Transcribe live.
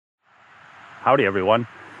Howdy everyone,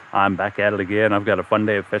 I'm back at it again. I've got a fun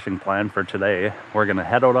day of fishing planned for today. We're going to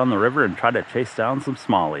head out on the river and try to chase down some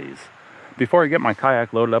smallies. Before I get my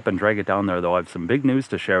kayak loaded up and drag it down there though, I have some big news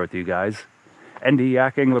to share with you guys.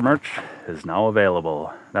 NDYakAngler merch is now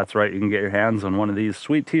available. That's right, you can get your hands on one of these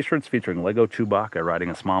sweet t-shirts featuring Lego Chewbacca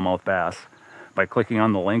riding a smallmouth bass by clicking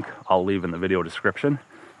on the link I'll leave in the video description.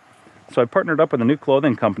 So I partnered up with a new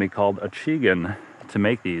clothing company called Achigan to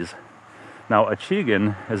make these. Now,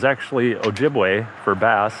 Achigan is actually Ojibwe for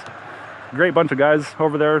bass. Great bunch of guys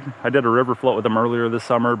over there. I did a river float with them earlier this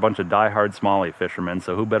summer, a bunch of die-hard Smallie fishermen,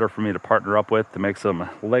 so who better for me to partner up with to make some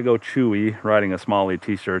Lego Chewy riding a Smallie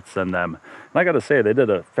t-shirts than them. And I gotta say, they did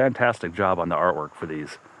a fantastic job on the artwork for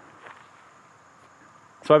these.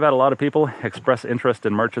 So I've had a lot of people express interest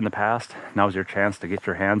in merch in the past. Now's your chance to get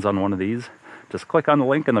your hands on one of these. Just click on the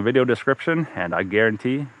link in the video description, and I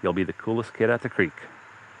guarantee you'll be the coolest kid at the creek.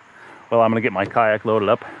 Well, I'm going to get my kayak loaded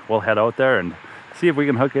up. We'll head out there and see if we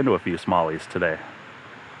can hook into a few smallies today.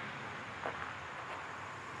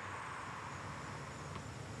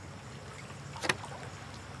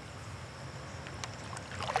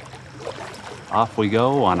 Off we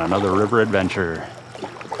go on another river adventure.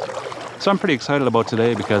 So I'm pretty excited about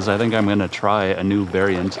today because I think I'm going to try a new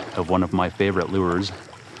variant of one of my favorite lures.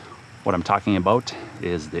 What I'm talking about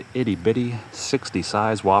is the itty bitty 60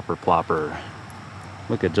 size Whopper Plopper.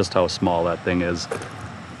 Look at just how small that thing is.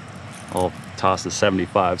 I'll toss the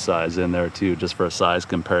 75 size in there too, just for a size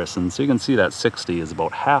comparison. So you can see that 60 is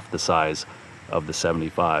about half the size of the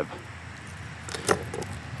 75.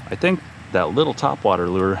 I think that little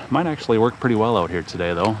topwater lure might actually work pretty well out here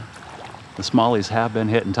today though. The smallies have been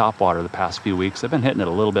hitting topwater the past few weeks. They've been hitting it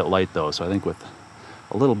a little bit light though, so I think with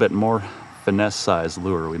a little bit more finesse size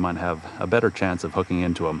lure, we might have a better chance of hooking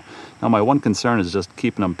into them. Now my one concern is just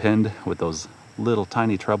keeping them pinned with those little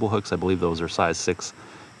tiny treble hooks. I believe those are size 6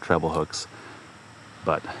 treble hooks,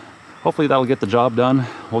 but hopefully that'll get the job done.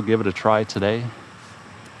 We'll give it a try today.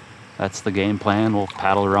 That's the game plan. We'll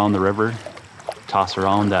paddle around the river, toss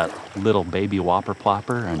around that little baby Whopper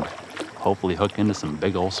Plopper, and hopefully hook into some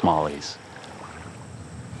big old smallies.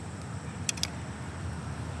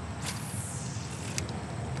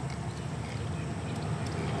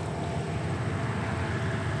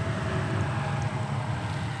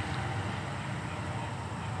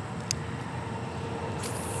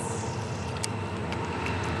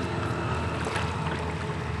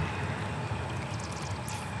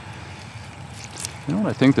 You know what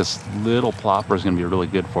I think this little plopper is going to be really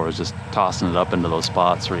good for is just tossing it up into those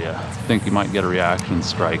spots where you think you might get a reaction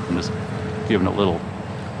strike and just giving it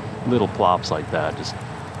little plops like that, just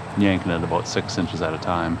yanking it about 6 inches at a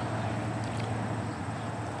time.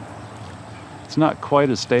 It's not quite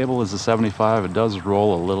as stable as the 75. It does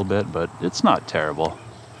roll a little bit, but it's not terrible.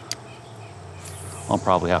 I'll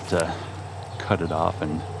probably have to cut it off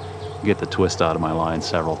and get the twist out of my line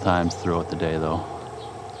several times throughout the day though.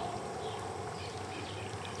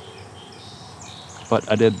 But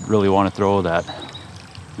I did really want to throw that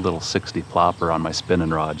little 60 plopper on my spinning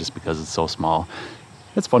rod just because it's so small.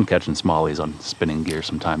 It's fun catching smallies on spinning gear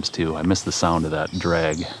sometimes too. I miss the sound of that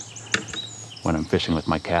drag when I'm fishing with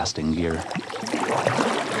my casting gear.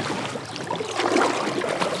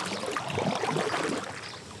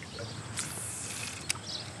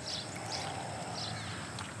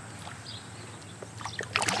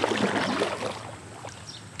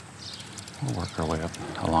 We'll work our way up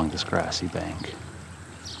along this grassy bank.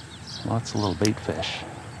 Lots of little bait fish.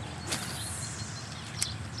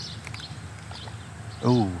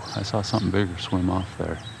 Oh, I saw something bigger swim off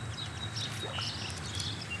there.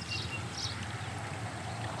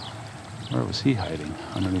 Where was he hiding?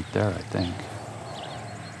 Underneath there, I think.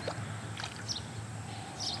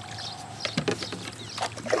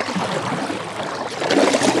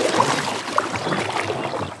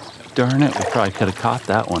 Darn it, we probably could have caught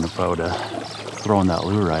that one if I would have thrown that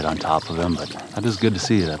lure right on top of him, but that is good to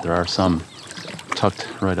see that there are some tucked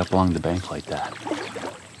right up along the bank like that.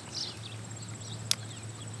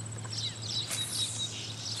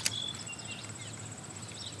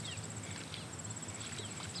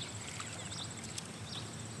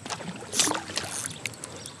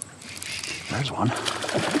 There's one.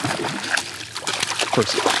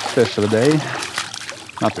 First fish of the day.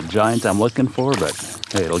 Not the giant I'm looking for, but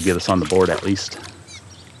hey, it'll get us on the board at least.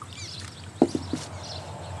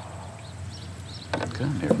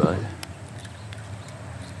 Come here, bud.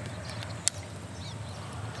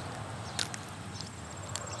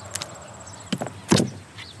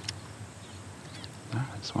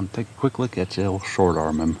 I just want to take a quick look at you. We'll short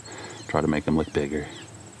arm him, try to make him look bigger.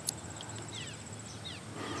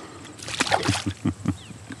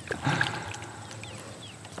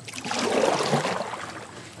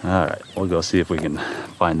 Alright, we'll go see if we can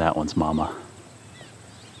find that one's mama.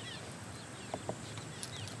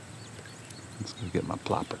 Let's go get my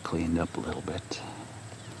plopper cleaned up a little bit.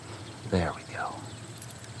 There we go.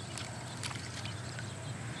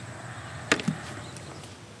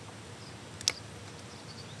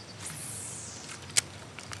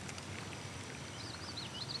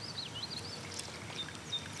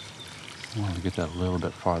 I want to get that a little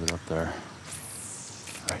bit farther up there.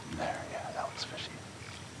 Right in there, yeah, that looks fishy.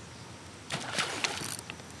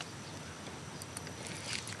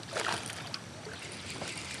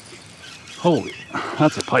 Holy,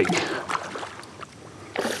 that's a pike.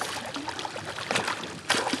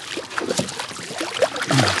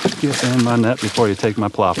 Get in my net before you take my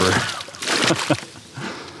plopper.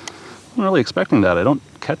 I'm really expecting that. I don't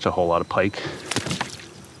catch a whole lot of pike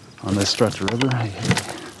on this stretch of river.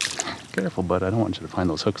 Careful, bud, I don't want you to find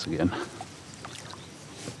those hooks again.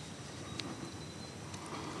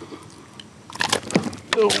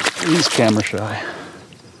 Oh, he's camera shy.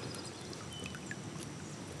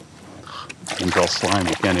 He's all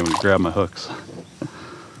slimy, I can't even grab my hooks.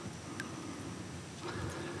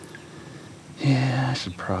 Yeah, I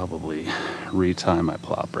should probably retie my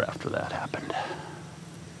plopper after that happened.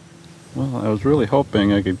 Well, I was really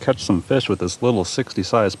hoping I could catch some fish with this little 60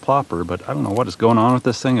 size plopper, but I don't know what is going on with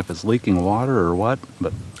this thing, if it's leaking water or what,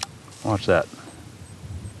 but watch that.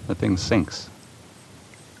 That thing sinks.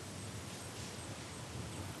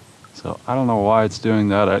 So I don't know why it's doing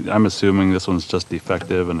that. I'm assuming this one's just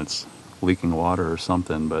defective and it's leaking water or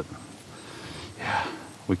something, but yeah,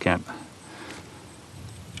 we can't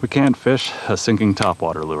fish a sinking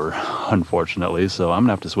topwater lure, unfortunately, so I'm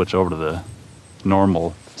gonna have to switch over to the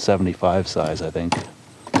normal 75 size, I think.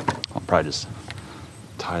 I'll probably just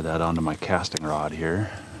tie that onto my casting rod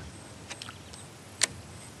here.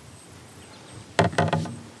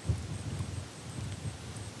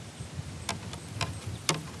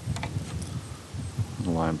 The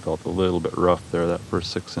line felt a little bit rough there, that first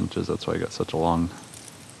 6 inches. That's why I got such a long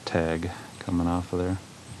tag coming off of there.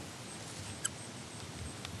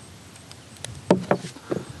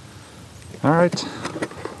 All right,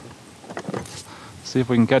 see if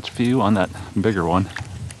we can catch a few on that bigger one.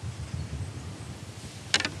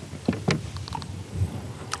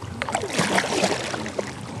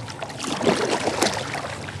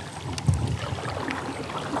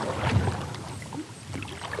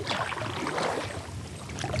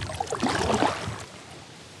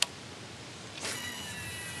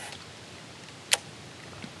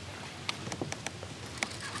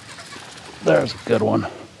 There's a good one.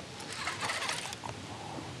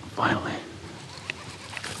 Finally.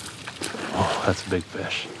 Oh, that's a big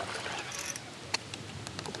fish.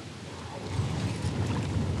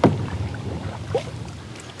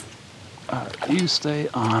 All right, you stay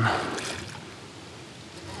on.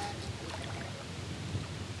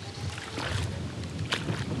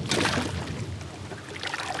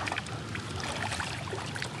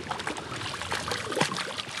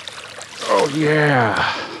 Oh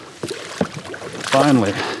yeah.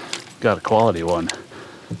 Finally got a quality one.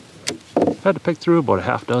 Had to pick through about a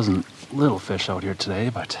half dozen little fish out here today,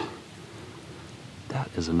 but that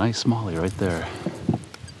is a nice smallie right there.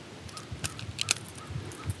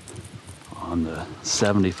 On the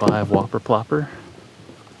 75 Whopper Plopper.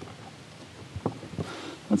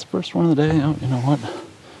 That's the first one of the day. Oh, you know what?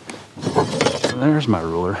 There's my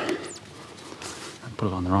ruler. I put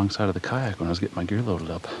it on the wrong side of the kayak when I was getting my gear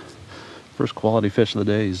loaded up. First quality fish of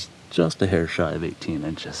the day is just a hair shy of 18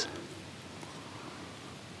 inches.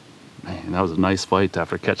 Man, that was a nice fight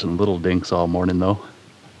after catching little dinks all morning though.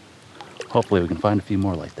 Hopefully we can find a few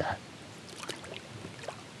more like that.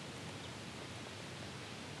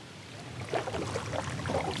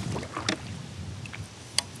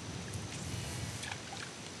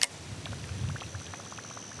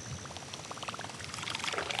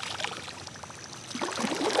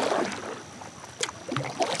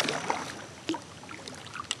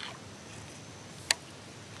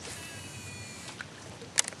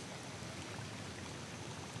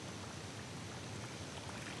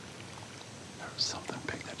 Something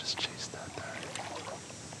big that just chased that there.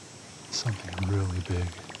 Something really big.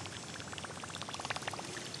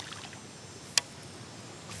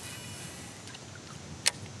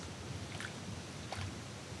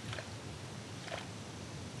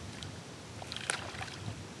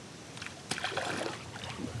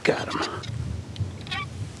 Got him.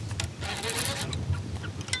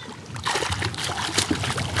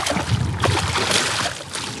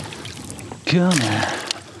 Come here.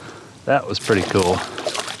 That was pretty cool.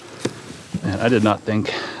 Man, I did not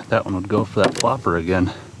think that one would go for that plopper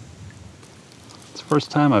again. It's the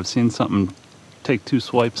first time I've seen something take 2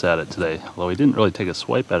 swipes at it today. Although he didn't really take a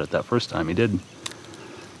swipe at it that first time. He did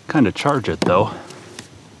kind of charge it though.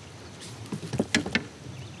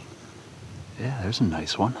 Yeah, there's a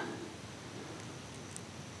nice one.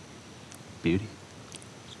 Beauty.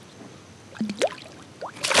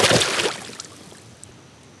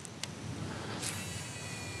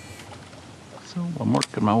 So I'm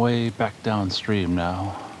working my way back downstream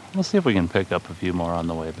now. We'll see if we can pick up a few more on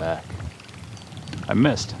the way back. I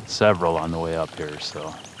missed several on the way up here,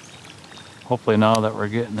 so hopefully now that we're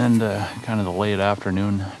getting into kind of the late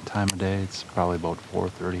afternoon time of day, it's probably about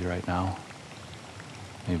 4:30 right now.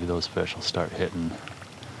 Maybe those fish will start hitting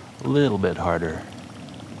a little bit harder.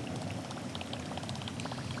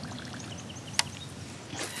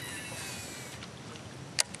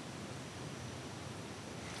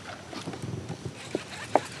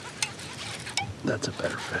 That's a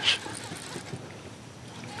better fish.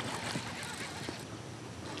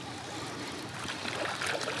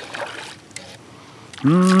 I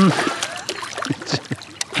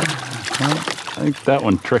think that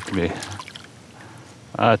one tricked me.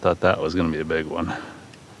 I thought that was going to be a big one.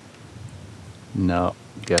 No,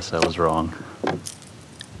 guess I was wrong. Oh,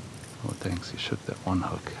 thanks, he shook that one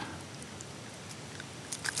hook.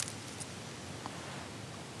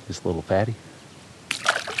 This little fatty.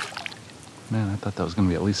 Man, I thought that was going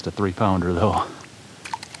to be at least a 3-pounder though.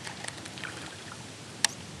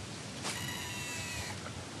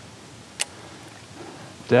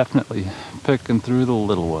 Definitely picking through the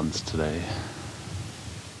little ones today.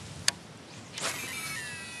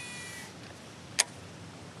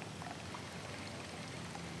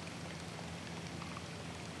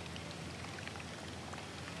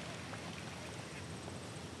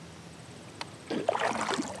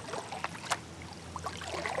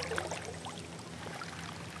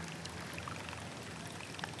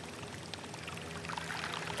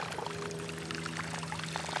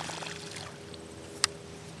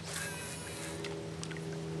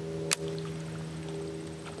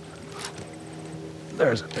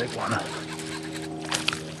 There's a big one.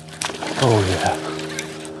 Oh yeah,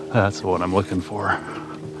 that's the one I'm looking for.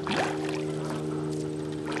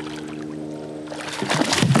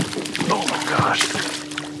 Oh my gosh.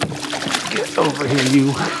 Get over here,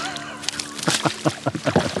 you.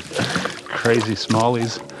 Crazy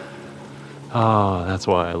smallies. Oh, that's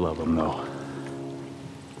why I love them though.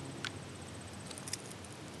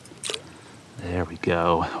 There we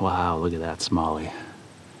go. Wow, look at that smallie.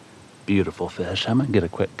 Beautiful fish. I'm gonna get a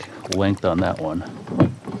quick length on that one.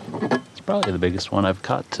 It's probably the biggest one I've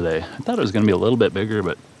caught today. I thought it was gonna be a little bit bigger,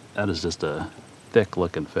 but that is just a thick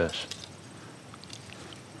looking fish.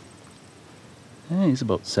 Hey, he's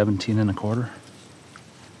about 17 1/4.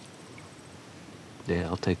 Yeah,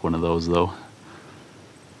 I'll take one of those though.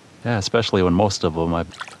 Yeah, especially when most of them I've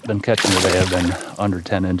been catching today have been under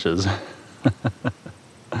 10 inches.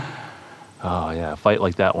 Oh yeah, a fight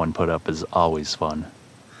like that one put up is always fun.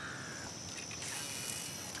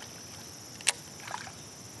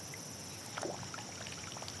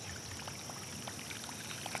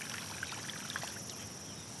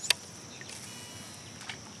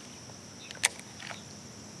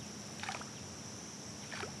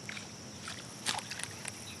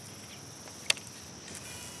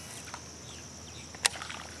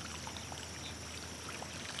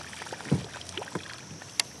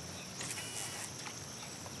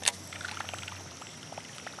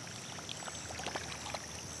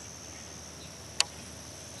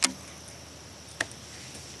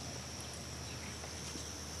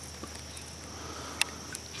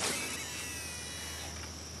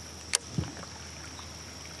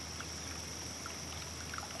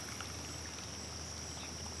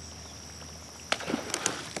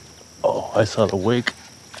 Oh, I saw the wake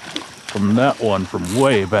from that one from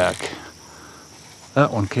way back.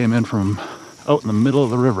 That one came in from out in the middle of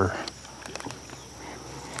the river.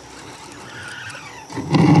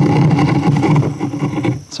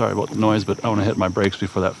 Sorry about the noise, but I want to hit my brakes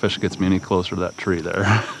before that fish gets me any closer to that tree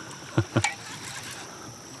there.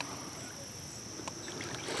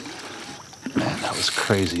 Man, that was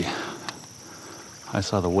crazy. I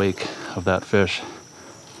saw the wake of that fish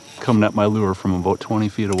coming at my lure from about 20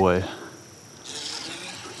 feet away.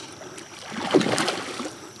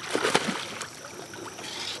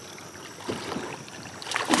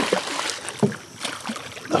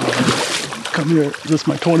 Come here, is this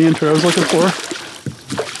my 20-incher I was looking for?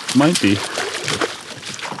 Might be.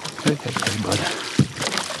 Hey, bud.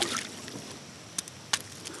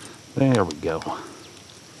 There we go.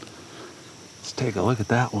 Let's take a look at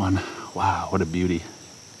that one. Wow, what a beauty.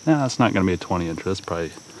 Nah, it's not gonna be a 20-incher. That's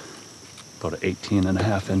probably about an 18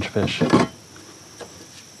 1/2 inch fish.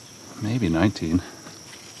 Maybe 19.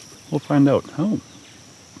 We'll find out. Oh,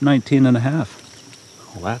 19 and a half.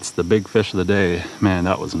 Well, that's the big fish of the day. Man,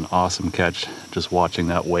 that was an awesome catch. Just watching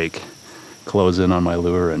that wake close in on my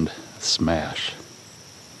lure and smash.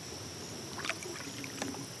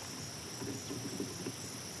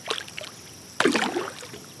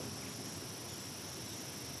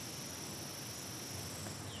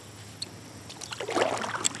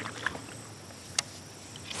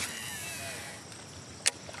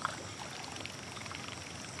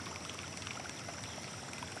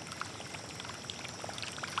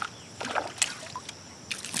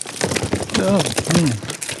 Oh,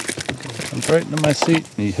 jumped right into my seat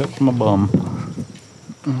and he hooked my bum.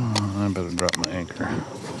 Oh, I better drop my anchor.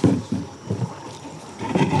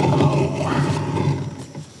 Oh.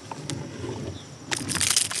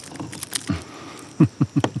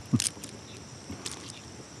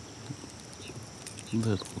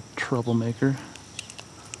 Little troublemaker.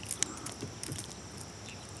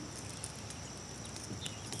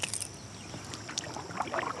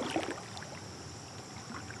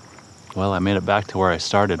 Well, I made it back to where I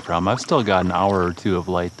started from. I've still got an hour or two of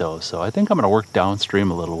light though, so I think I'm going to work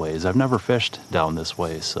downstream a little ways. I've never fished down this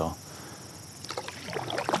way, so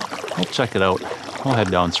I'll check it out. I'll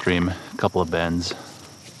head downstream a couple of bends.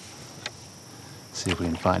 See if we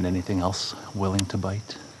can find anything else willing to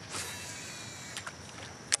bite.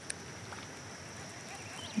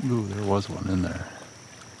 Ooh, there was one in there.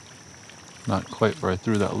 Not quite where I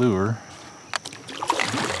threw that lure.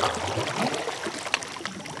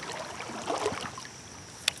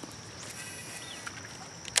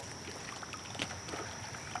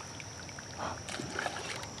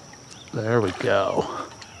 There we go.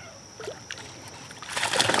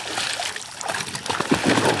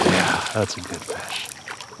 Yeah, that's a good fish.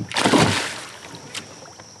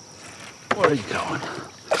 Where are you going?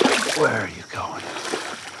 Where are you going?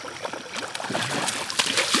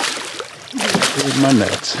 Here's my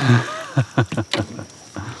nets.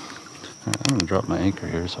 I'm going to drop my anchor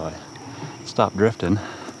here so I stop drifting.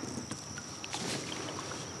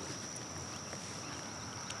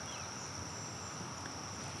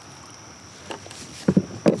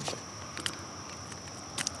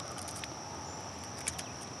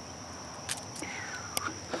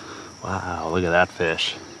 Wow, look at that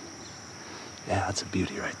fish. Yeah, that's a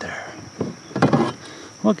beauty right there.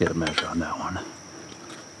 We'll get a measure on that one.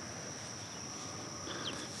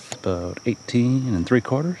 It's about 18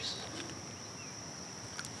 3/4.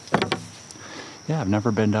 Yeah, I've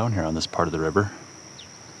never been down here on this part of the river.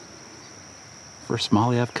 First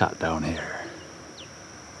Smallie I've caught down here.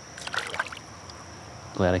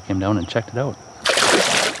 Glad I came down and checked it out.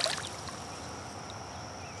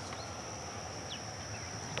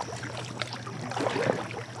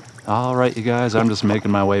 All right, you guys, I'm just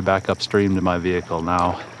making my way back upstream to my vehicle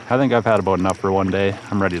now. I think I've had about enough for one day.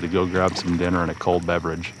 I'm ready to go grab some dinner and a cold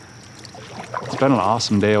beverage. It's been an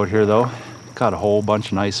awesome day out here though. Caught a whole bunch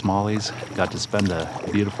of nice smallies. Got to spend a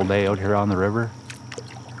beautiful day out here on the river.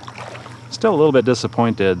 Still a little bit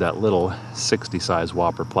disappointed that little 60 size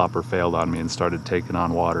Whopper Plopper failed on me and started taking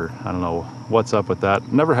on water. I don't know what's up with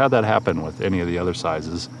that. Never had that happen with any of the other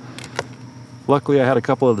sizes. Luckily I had a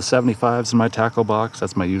couple of the 75s in my tackle box.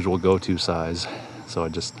 That's my usual go-to size. So I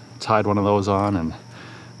just tied one of those on and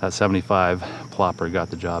that 75 plopper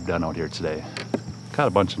got the job done out here today. Caught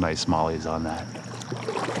a bunch of nice smallies on that.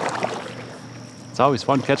 It's always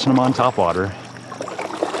fun catching them on topwater.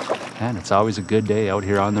 And it's always a good day out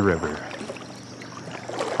here on the river.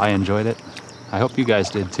 I enjoyed it. I hope you guys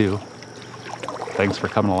did too. Thanks for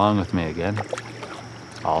coming along with me again.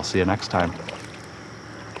 I'll see you next time.